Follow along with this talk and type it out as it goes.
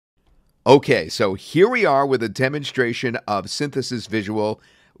Okay, so here we are with a demonstration of Synthesys Visual,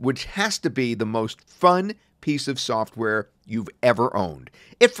 which has to be the most fun piece of software you've ever owned.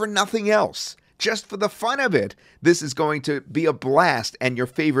 If for nothing else, just for the fun of it, this is going to be a blast and your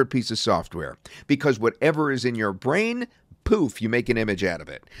favorite piece of software. Because whatever is in your brain, poof, you make an image out of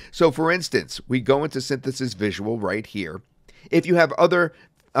it. So for instance, we go into Synthesys Visual right here. If you have other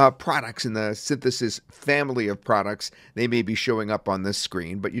products in the Synthesys family of products, they may be showing up on this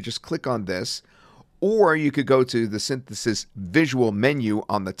screen, but you just click on this, or you could go to the Synthesys Visual menu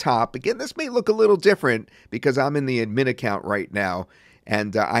on the top. Again, this may look a little different because I'm in the admin account right now,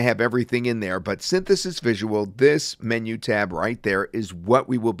 and I have everything in there, but Synthesys Visual, this menu tab right there, is what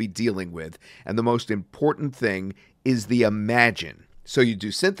we will be dealing with, and the most important thing is the Imagine. So you do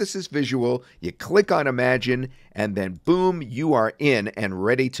Synthesys Visual, you click on Imagine, and then boom, you are in and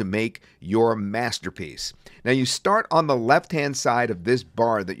ready to make your masterpiece. Now you start on the left-hand side of this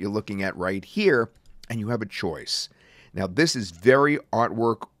bar that you're looking at right here, and you have a choice. Now this is very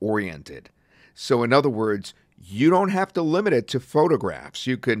artwork oriented. So in other words, you don't have to limit it to photographs.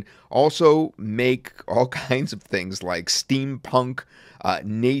 You can also make all kinds of things like steampunk,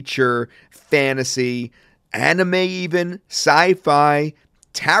 nature, fantasy, anime even, sci-fi,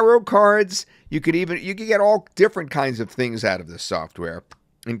 tarot cards. You could get all different kinds of things out of this software,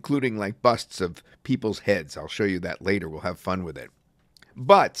 including like busts of people's heads. I'll show you that later. We'll have fun with it.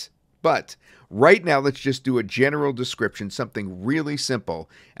 But right now, let's just do a general description, something really simple,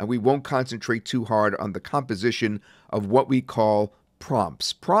 and we won't concentrate too hard on the composition of what we call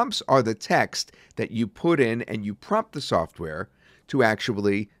prompts. Prompts are the text that you put in and you prompt the software to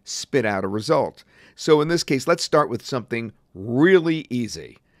actually spit out a result. So in this case, let's start with something really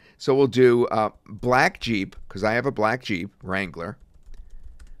easy. So we'll do black Jeep, because I have a black Jeep Wrangler,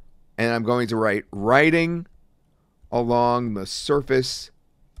 and I'm going to write riding along the surface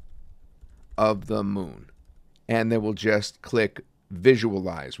of the moon. And then we'll just click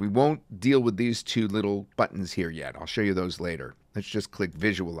visualize. We won't deal with these two little buttons here yet. I'll show you those later. Let's just click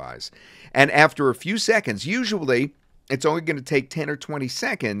visualize. And after a few seconds, usually it's only going to take 10 or 20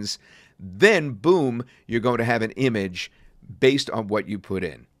 seconds, then boom, you're going to have an image based on what you put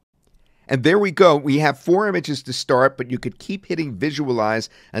in. And there we go. We have 4 images to start, but you could keep hitting visualize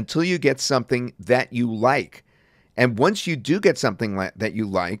until you get something that you like. And once you do get something that you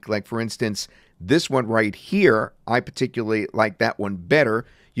like for instance, this one right here, I particularly like that one better.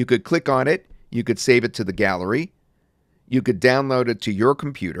 You could click on it. You could save it to the gallery. You could download it to your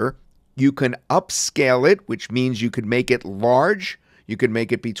computer. You can upscale it, which means you could make it large. You could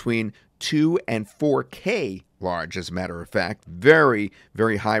make it between 2 and 4K large, as a matter of fact. Very,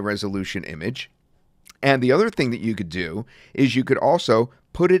 very high resolution image. And the other thing that you could do is you could also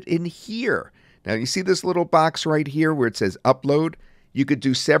put it in here. Now, you see this little box right here where it says upload? You could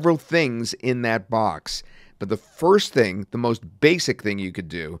do several things in that box. But the first thing, the most basic thing you could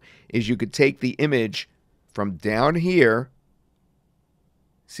do is you could take the image from down here.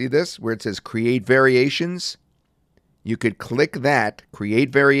 See this? Where it says create variations? You could click that,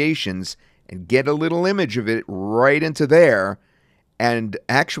 create variations, and get a little image of it right into there. And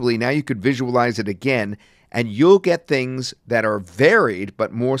actually, now you could visualize it again, and you'll get things that are varied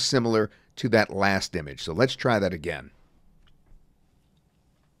but more similar to that last image. So let's try that again.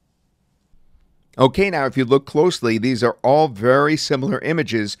 Okay, now if you look closely, these are all very similar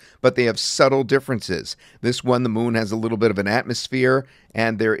images, but they have subtle differences. This one, the moon has a little bit of an atmosphere,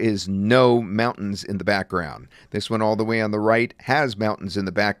 and there is no mountains in the background. This one all the way on the right has mountains in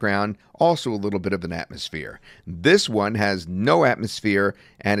the background, also a little bit of an atmosphere. This one has no atmosphere,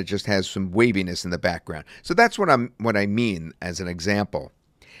 and it just has some waviness in the background. So that's what I mean as an example.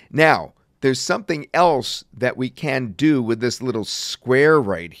 Now, there's something else that we can do with this little square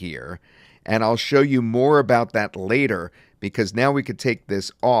right here, and I'll show you more about that later, because now we could take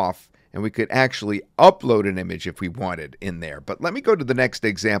this off and we could actually upload an image if we wanted in there. But let me go to the next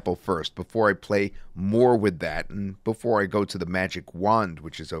example first before I play more with that and before I go to the magic wand,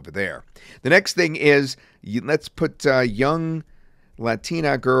 which is over there. The next thing is, let's put a young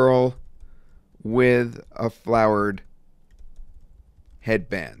Latina girl with a flowered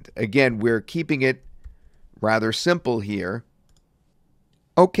headband. Again, we're keeping it rather simple here.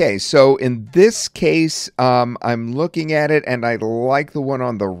 Okay, so in this case, I'm looking at it and I like the one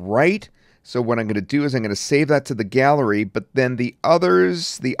on the right. So what I'm going to do is I'm going to save that to the gallery, but then the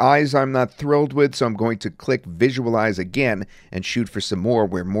others, the eyes I'm not thrilled with, so I'm going to click visualize again and shoot for some more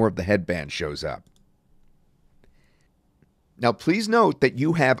where more of the headband shows up. Now, please note that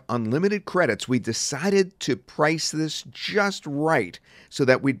you have unlimited credits. We decided to price this just right so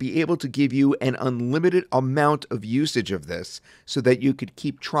that we'd be able to give you an unlimited amount of usage of this so that you could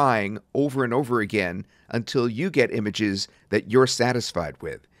keep trying over and over again until you get images that you're satisfied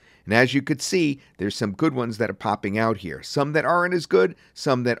with. And as you could see, there's some good ones that are popping out here. Some that aren't as good,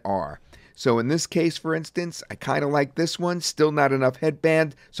 some that are. So in this case, for instance, I kind of like this one. Still not enough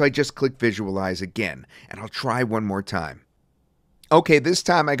headband, so I just click Visualize again. And I'll try one more time. Okay, this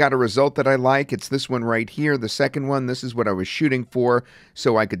time I got a result that I like. It's this one right here, the second one. This is what I was shooting for.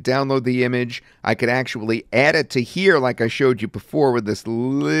 So I could download the image. I could actually add it to here like I showed you before with this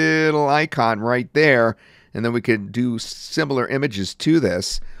little icon right there. And then we could do similar images to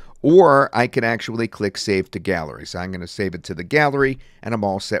this. Or I could actually click Save to Gallery. So I'm going to save it to the gallery, and I'm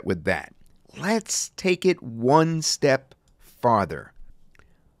all set with that. Let's take it one step farther.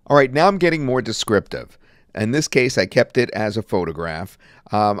 All right, now I'm getting more descriptive. In this case, I kept it as a photograph.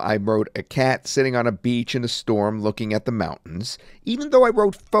 I wrote a cat sitting on a beach in a storm looking at the mountains. Even though I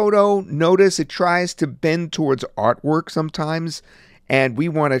wrote photo, notice it tries to bend towards artwork sometimes. And we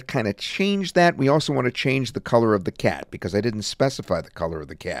want to kind of change that. We also want to change the color of the cat because I didn't specify the color of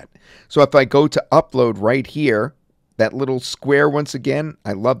the cat. So if I go to upload right here, that little square once again,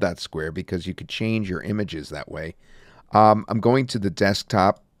 I love that square because you could change your images that way. I'm going to the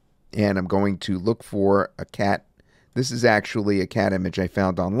desktop. And I'm going to look for a cat. This is actually a cat image I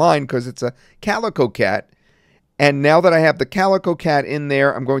found online because it's a calico cat. And now that I have the calico cat in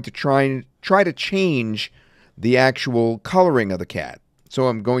there, I'm going to try to change the actual coloring of the cat. So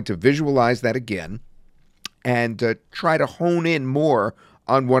I'm going to visualize that again and try to hone in more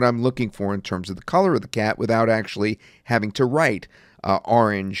on what I'm looking for in terms of the color of the cat without actually having to write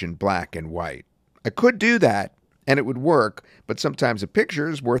orange and black and white. I could do that. And it would work, but sometimes a picture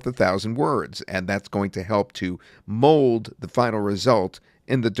is worth 1,000 words, and that's going to help to mold the final result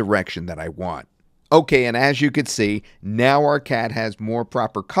in the direction that I want. Okay, and as you can see, now our cat has more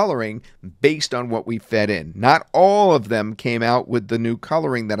proper coloring based on what we fed in. Not all of them came out with the new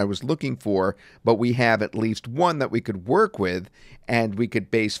coloring that I was looking for, but we have at least one that we could work with, and we could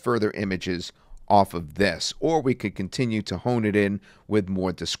base further images off of this, or we could continue to hone it in with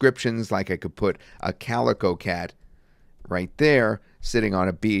more descriptions, like I could put a calico cat right there sitting on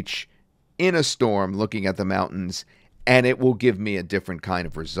a beach in a storm looking at the mountains, and it will give me a different kind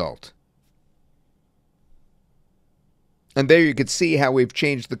of result. And there you can see how we've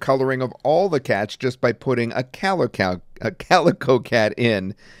changed the coloring of all the cats just by putting a calico cat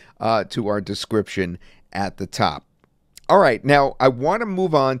in to our description at the top. All right, now I want to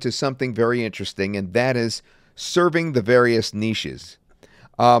move on to something very interesting, and that is serving the various niches.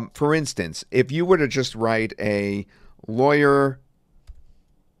 For instance, if you were to just write a lawyer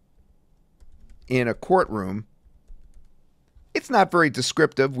in a courtroom, it's not very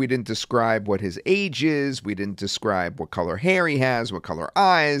descriptive. We didn't describe what his age is. We didn't describe what color hair he has, what color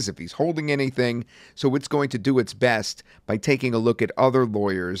eyes, if he's holding anything. So it's going to do its best by taking a look at other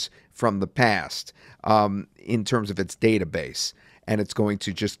lawyers from the past in terms of its database. And it's going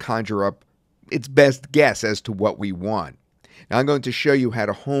to just conjure up its best guess as to what we want. Now I'm going to show you how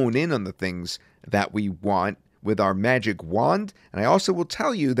to hone in on the things that we want with our magic wand. And I also will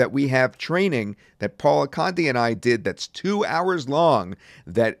tell you that we have training that Paula Condi and I did that's 2 hours long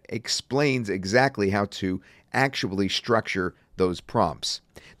that explains exactly how to actually structure those prompts.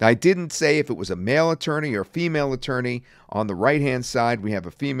 Now, I didn't say if it was a male attorney or female attorney. On the right-hand side, we have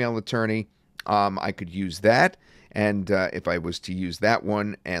a female attorney. I could use that. And if I was to use that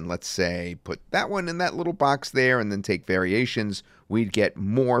one and let's say put that one in that little box there and then take variations, we'd get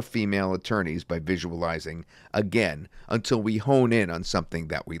more female attorneys by visualizing again until we hone in on something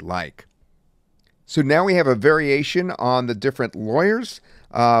that we like. So now we have a variation on the different lawyers,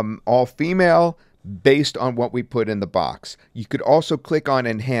 all female, based on what we put in the box. You could also click on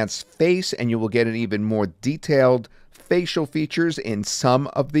Enhance Face and you will get an even more detailed facial features in some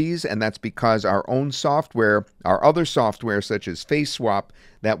of these, and that's because our own software, our other software such as FaceSwap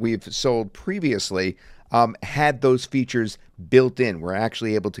that we've sold previously, had those features built in. We're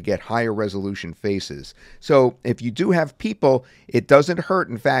actually able to get higher resolution faces. So if you do have people, it doesn't hurt.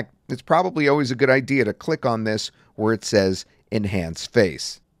 In fact, it's probably always a good idea to click on this where it says Enhance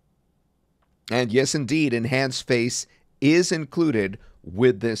Face. And yes, indeed, Enhance Face is included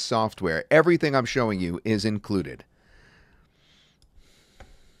with this software. Everything I'm showing you is included.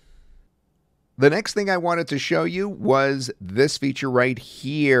 The next thing I wanted to show you was this feature right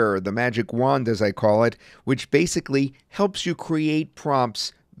here, the magic wand as I call it, which basically helps you create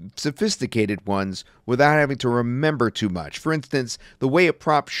prompts sophisticated ones without having to remember too much. For instance, the way a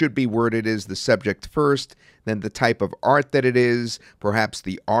prop should be worded is the subject first, then the type of art that it is, perhaps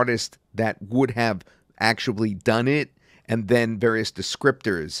the artist that would have actually done it, and then various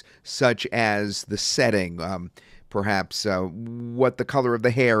descriptors such as the setting, perhaps what the color of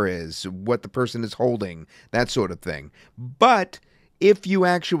the hair is, what the person is holding, that sort of thing. But if you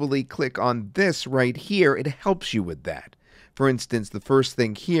actually click on this right here, it helps you with that. For instance, the first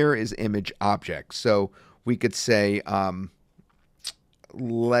thing here is image object. So we could say,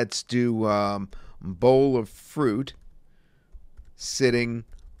 let's do bowl of fruit sitting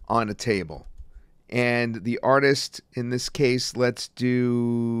on a table. And the artist, in this case, let's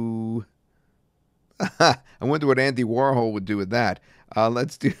do... I wonder what Andy Warhol would do with that.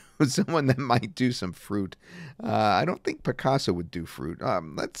 Let's do someone that might do some fruit. I don't think Picasso would do fruit.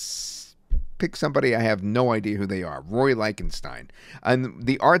 Let's pick somebody I have no idea who they are. Roy Lichtenstein. And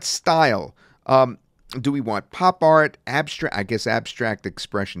the art style. Do we want pop art, abstract? I guess abstract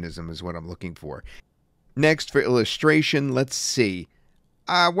expressionism is what I'm looking for. Next, for illustration, let's see.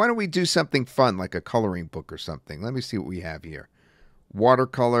 Why don't we do something fun like a coloring book or something? Let me see what we have here.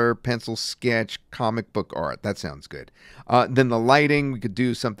 Watercolor, pencil sketch, comic book art. That sounds good. Then the lighting, we could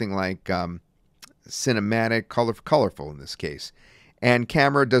do something like cinematic, colorful in this case. And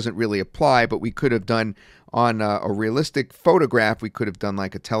camera doesn't really apply, but we could have done on a realistic photograph, we could have done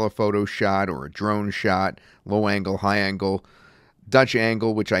like a telephoto shot or a drone shot, low angle, high angle, Dutch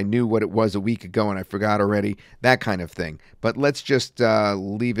angle, which I knew what it was a week ago and I forgot already, that kind of thing. But let's just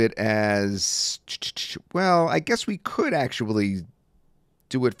leave it as, well, I guess we could actually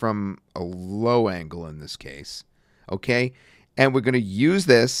do it from a low angle in this case, okay? And we're going to use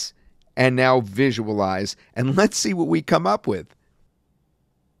this and now visualize, and let's see what we come up with.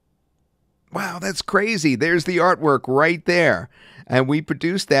 Wow, that's crazy. There's the artwork right there. And we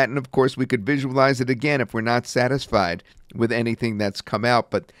produced that, and of course we could visualize it again if we're not satisfied with anything that's come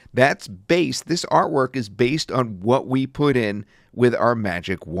out. But that's based, this artwork is based on what we put in with our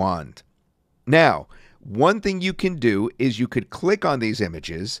magic wand. Now, one thing you can do is you could click on these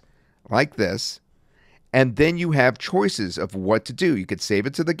images like this, and then you have choices of what to do. You could save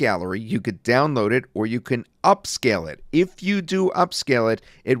it to the gallery, you could download it, or you can upscale it. If you do upscale it,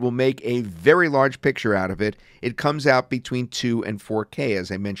 it will make a very large picture out of it. It comes out between 2 and 4K,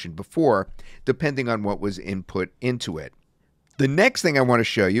 as I mentioned before, depending on what was input into it. The next thing I want to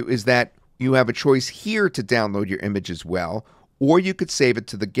show you is that you have a choice here to download your image as well, or you could save it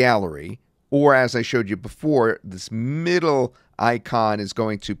to the gallery, or as I showed you before, this middle icon is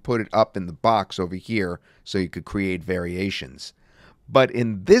going to put it up in the box over here so you could create variations. But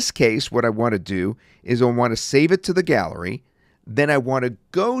in this case, what I want to do is I want to save it to the gallery. Then I want to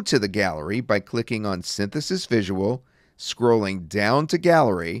go to the gallery by clicking on Synthesys Visual, scrolling down to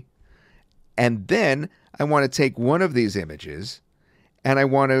Gallery, and then I want to take one of these images and I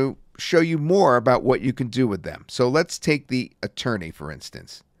want to show you more about what you can do with them. So let's take the attorney, for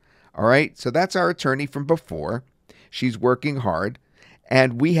instance. All right, so that's our attorney from before. She's working hard,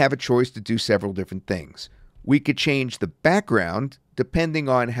 and we have a choice to do several different things. We could change the background. Depending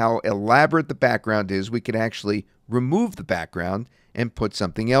on how elaborate the background is, we could actually remove the background and put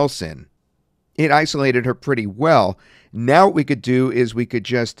something else in. It isolated her pretty well. Now what we could do is we could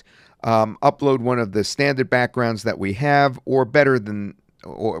just upload one of the standard backgrounds that we have, or better than,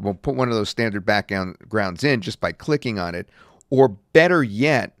 or we'll put one of those standard backgrounds in just by clicking on it. Or better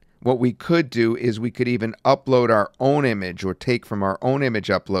yet, what we could do is we could even upload our own image or take from our own image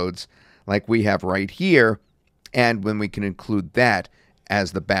uploads like we have right here, and when we can include that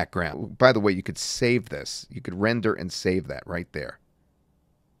as the background. By the way, you could save this. You could render and save that right there.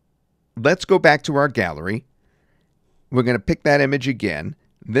 Let's go back to our gallery. We're going to pick that image again.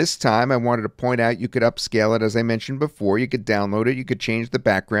 This time I wanted to point out you could upscale it, as I mentioned before. You could download it. You could change the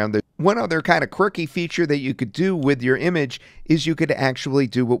background. One other kind of quirky feature that you could do with your image is you could actually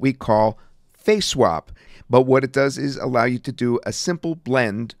do what we call FaceSwap. But what it does is allow you to do a simple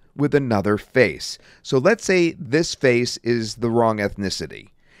blend with another face. So let's say this face is the wrong ethnicity.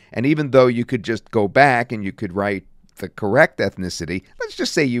 And even though you could just go back and you could write the correct ethnicity, let's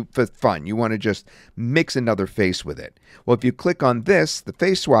just say you, for fun, you want to just mix another face with it. Well, if you click on this, the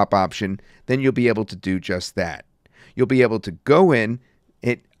face swap option, then you'll be able to do just that. You'll be able to go in,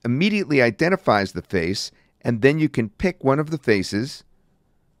 it immediately identifies the face, and then you can pick one of the faces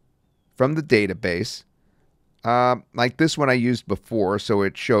from the database, like this one I used before, so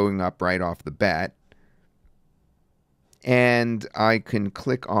it's showing up right off the bat. And I can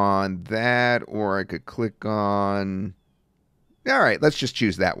click on that, or I could click on... All right, let's just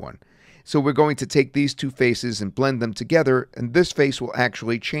choose that one. So we're going to take these two faces and blend them together, and this face will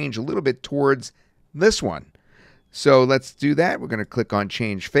actually change a little bit towards this one. So let's do that. We're going to click on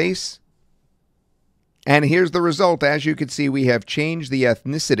Change Face. And here's the result. As you can see, we have changed the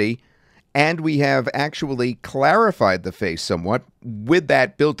ethnicity, and we have actually clarified the face somewhat with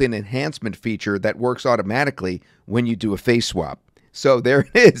that built-in enhancement feature that works automatically when you do a face swap. So there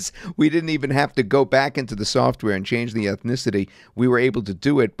it is. We didn't even have to go back into the software and change the ethnicity. We were able to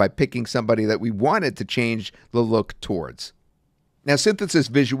do it by picking somebody that we wanted to change the look towards. Now, Synthesys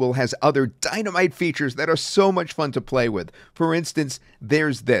Visual has other dynamite features that are so much fun to play with. For instance,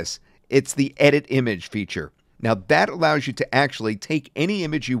 there's this. It's the Edit Image feature. Now, that allows you to actually take any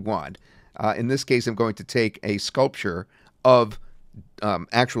image you want. In this case, I'm going to take a sculpture of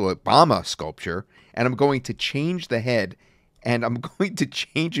actual Obama sculpture, and I'm going to change the head, and I'm going to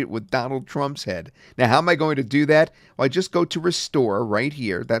change it with Donald Trump's head. Now, how am I going to do that? Well, I just go to Restore right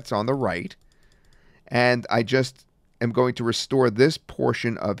here. That's on the right. And I just am going to restore this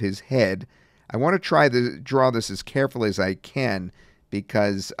portion of his head. I want to try to draw this as carefully as I can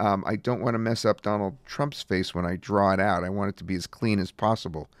because I don't want to mess up Donald Trump's face when I draw it out. I want it to be as clean as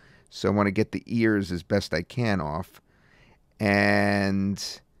possible. So I want to get the ears as best I can off. And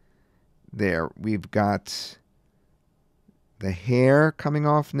there, we've got the hair coming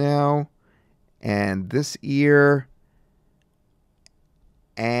off now, and this ear,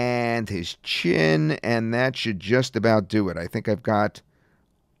 and his chin, and that should just about do it. I think I've got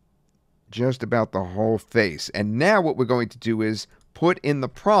just about the whole face. And now what we're going to do is put in the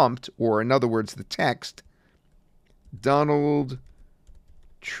prompt, or in other words, the text, Donald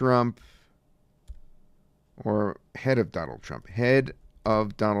Trump, or head of Donald Trump, head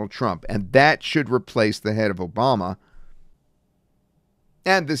of Donald Trump. And that should replace the head of Obama.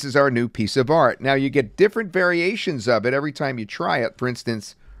 And this is our new piece of art. Now, you get different variations of it every time you try it. For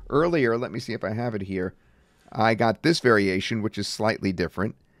instance, earlier, let me see if I have it here. I got this variation, which is slightly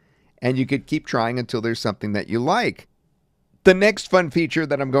different. And you could keep trying until there's something that you like. The next fun feature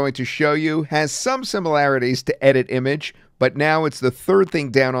that I'm going to show you has some similarities to Edit Image, but now it's the third thing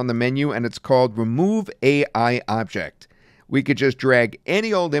down on the menu, and it's called Remove AI Object. We could just drag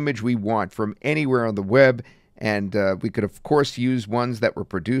any old image we want from anywhere on the web, and we could, of course, use ones that were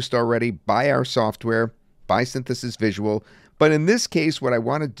produced already by our software, by Synthesys Visual. But in this case, what I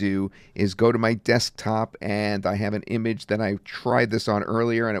want to do is go to my desktop, and I have an image that I tried this on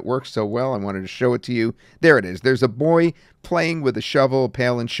earlier, and it worked so well, I wanted to show it to you. There it is. There's a boy playing with a shovel, a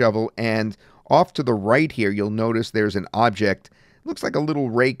pail and shovel, and off to the right here, you'll notice there's an object. It looks like a little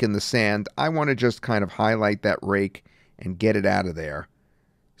rake in the sand. I want to just kind of highlight that rake and get it out of there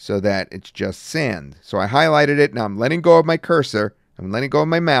so that it's just sand. So I highlighted it. Now I'm letting go of my cursor. I'm letting go of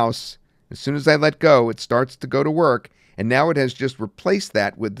my mouse. As soon as I let go, it starts to go to work. And now it has just replaced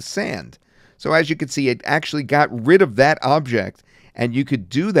that with the sand. So as you can see, it actually got rid of that object. And you could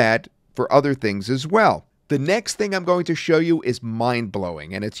do that for other things as well. The next thing I'm going to show you is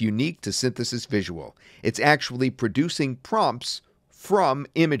mind-blowing, and it's unique to Synthesys Visual. It's actually producing prompts from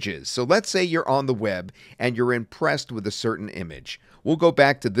images. So let's say you're on the web and you're impressed with a certain image. We'll go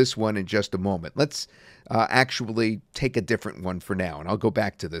back to this one in just a moment. Let's actually take a different one for now, and I'll go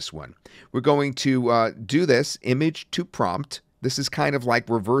back to this one. We're going to do this image to prompt. This is kind of like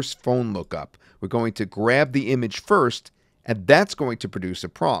reverse phone lookup. We're going to grab the image first, and that's going to produce a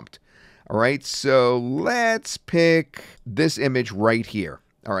prompt. All right, so let's pick this image right here.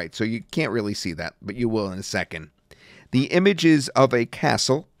 All right, so you can't really see that, but you will in a second. The image is of a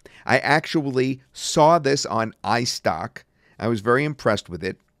castle. I actually saw this on iStock. I was very impressed with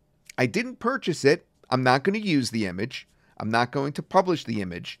it. I didn't purchase it. I'm not going to use the image. I'm not going to publish the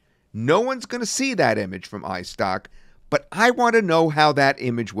image. No one's going to see that image from iStock, but I want to know how that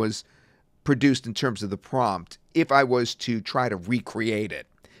image was produced in terms of the prompt if I was to try to recreate it.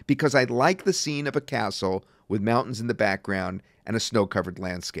 Because I like the scene of a castle with mountains in the background and a snow-covered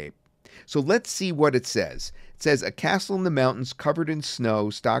landscape. So let's see what it says. It says, a castle in the mountains covered in snow,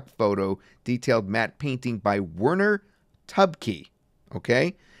 stock photo, detailed matte painting by Werner Tubke.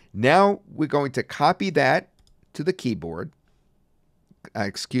 Okay? Now we're going to copy that to the keyboard.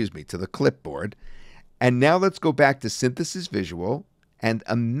 To the clipboard. And now let's go back to Synthesys Visual and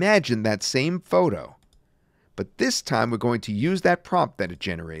imagine that same photo. But this time we're going to use that prompt that it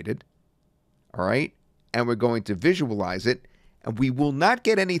generated, all right? And we're going to visualize it, and we will not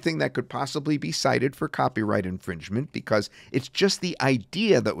get anything that could possibly be cited for copyright infringement because it's just the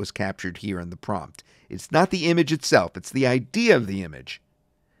idea that was captured here in the prompt. It's not the image itself, it's the idea of the image.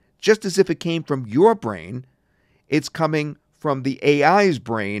 Just as if it came from your brain, it's coming from the AI's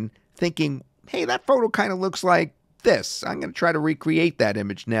brain thinking, hey, that photo kind of looks like this. I'm going to try to recreate that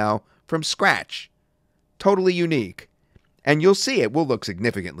image now from scratch. Totally unique. And you'll see it will look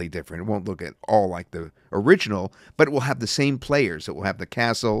significantly different. It won't look at all like the original, but it will have the same players. It will have the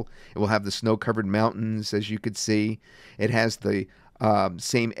castle. It will have the snow-covered mountains, as you could see. It has the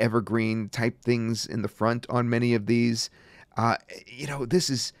same evergreen type things in the front on many of these. This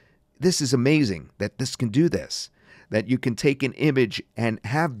is amazing that this can do this. That you can take an image and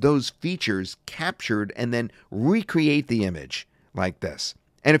have those features captured and then recreate the image like this.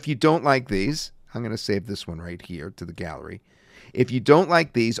 And if you don't like these, I'm going to save this one right here to the gallery. If you don't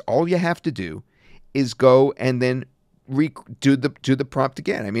like these, all you have to do is go and then do the prompt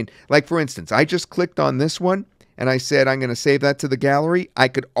again. I mean, like for instance, I just clicked on this one and I said I'm going to save that to the gallery. I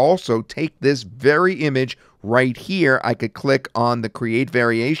could also take this very image right here. I could click on the create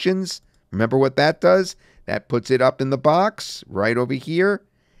variations. Remember what that does? That puts it up in the box right over here.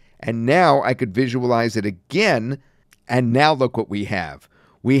 And now I could visualize it again. And now look what we have.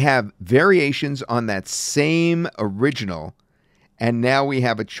 We have variations on that same original, and now we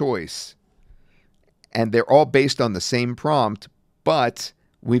have a choice. And they're all based on the same prompt, but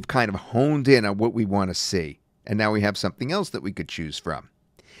we've kind of honed in on what we want to see. And now we have something else that we could choose from.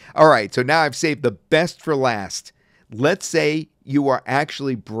 All right, so now I've saved the best for last. Let's say you are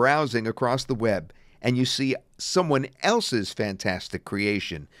actually browsing across the web, and you see someone else's fantastic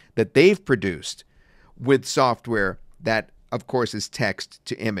creation that they've produced with software that, of course, is text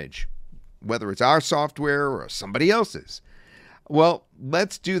to image, whether it's our software or somebody else's. Well,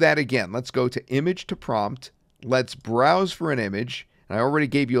 let's do that again. Let's go to image to prompt. Let's browse for an image. And I already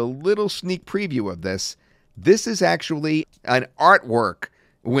gave you a little sneak preview of this. This is actually an artwork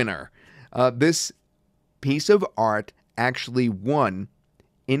winner. This piece of art actually won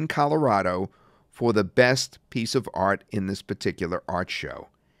in Colorado for the best piece of art in this particular art show.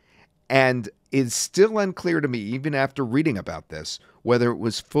 And it's still unclear to me, even after reading about this, whether it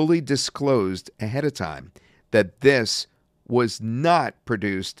was fully disclosed ahead of time that this was not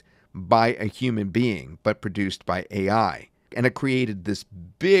produced by a human being, but produced by AI. And it created this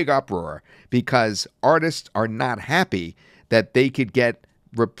big uproar because artists are not happy that they could get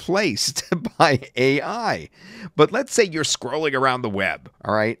replaced by AI. But let's say you're scrolling around the web,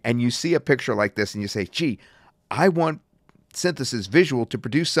 all right, and you see a picture like this and you say, gee, I want Synthesys Visual to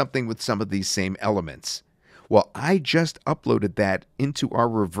produce something with some of these same elements. Well, I just uploaded that into our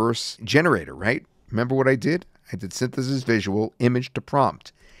reverse generator, right? Remember what I did? I did Synthesys Visual image to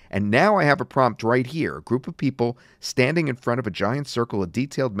prompt. And now I have a prompt right here, a group of people standing in front of a giant circle, a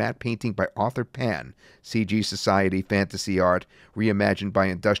detailed matte painting by Arthur Pan, CG Society, fantasy art, reimagined by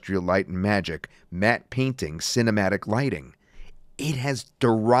industrial light and magic, matte painting, cinematic lighting. It has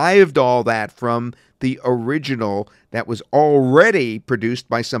derived all that from the original that was already produced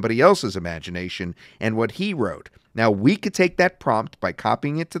by somebody else's imagination and what he wrote. Now, we could take that prompt by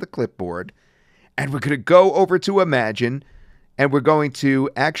copying it to the clipboard, and we're going to go over to Imagine, and we're going to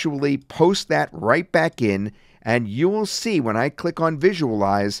actually post that right back in, and you will see when I click on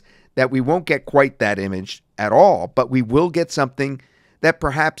Visualize that we won't get quite that image at all, but we will get something that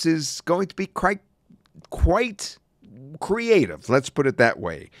perhaps is going to be quite creative, let's put it that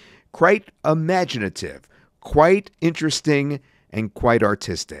way, quite imaginative, quite interesting, and quite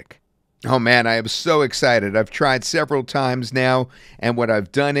artistic. Oh man, I am so excited. I've tried several times now, and what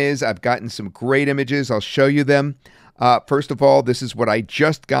I've done is I've gotten some great images. I'll show you them. First of all, this is what I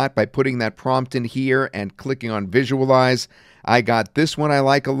just got by putting that prompt in here and clicking on Visualize. I got this one I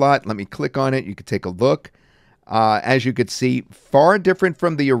like a lot. Let me click on it. You can take a look. As you could see, far different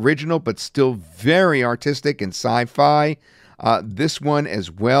from the original, but still very artistic and sci-fi. This one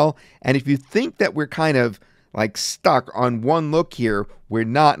as well. And if you think that we're kind of like stuck on one look here, we're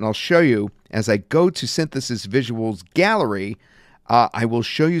not. And I'll show you as I go to Synthesys Visual's gallery. I will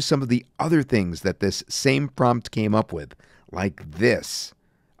show you some of the other things that this same prompt came up with, like this.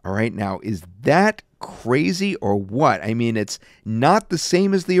 All right, now, is that crazy or what? I mean, it's not the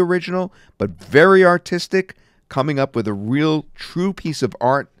same as the original, but very artistic, coming up with a real, true piece of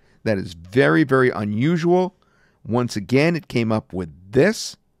art that is very, very unusual. Once again, it came up with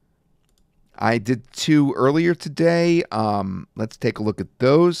this. I did two earlier today. Let's take a look at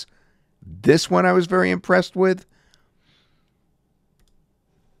those. This one I was very impressed with.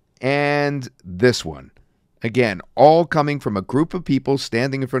 And this one. Again, all coming from a group of people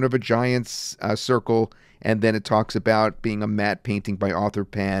standing in front of a giant circle, and then it talks about being a matte painting by Arthur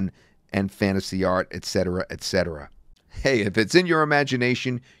Pan and fantasy art, etc., etc. Hey, if it's in your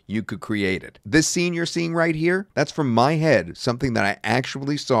imagination, you could create it. This scene you're seeing right here, that's from my head, something that I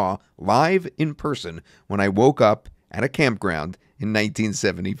actually saw live in person when I woke up at a campground in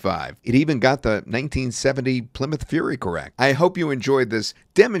 1975. It even got the 1970 Plymouth Fury correct. I hope you enjoyed this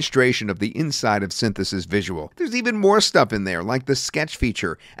demonstration of the inside of Synthesys Visual. There's even more stuff in there, like the sketch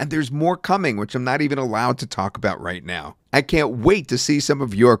feature, and there's more coming, which I'm not even allowed to talk about right now. I can't wait to see some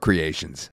of your creations.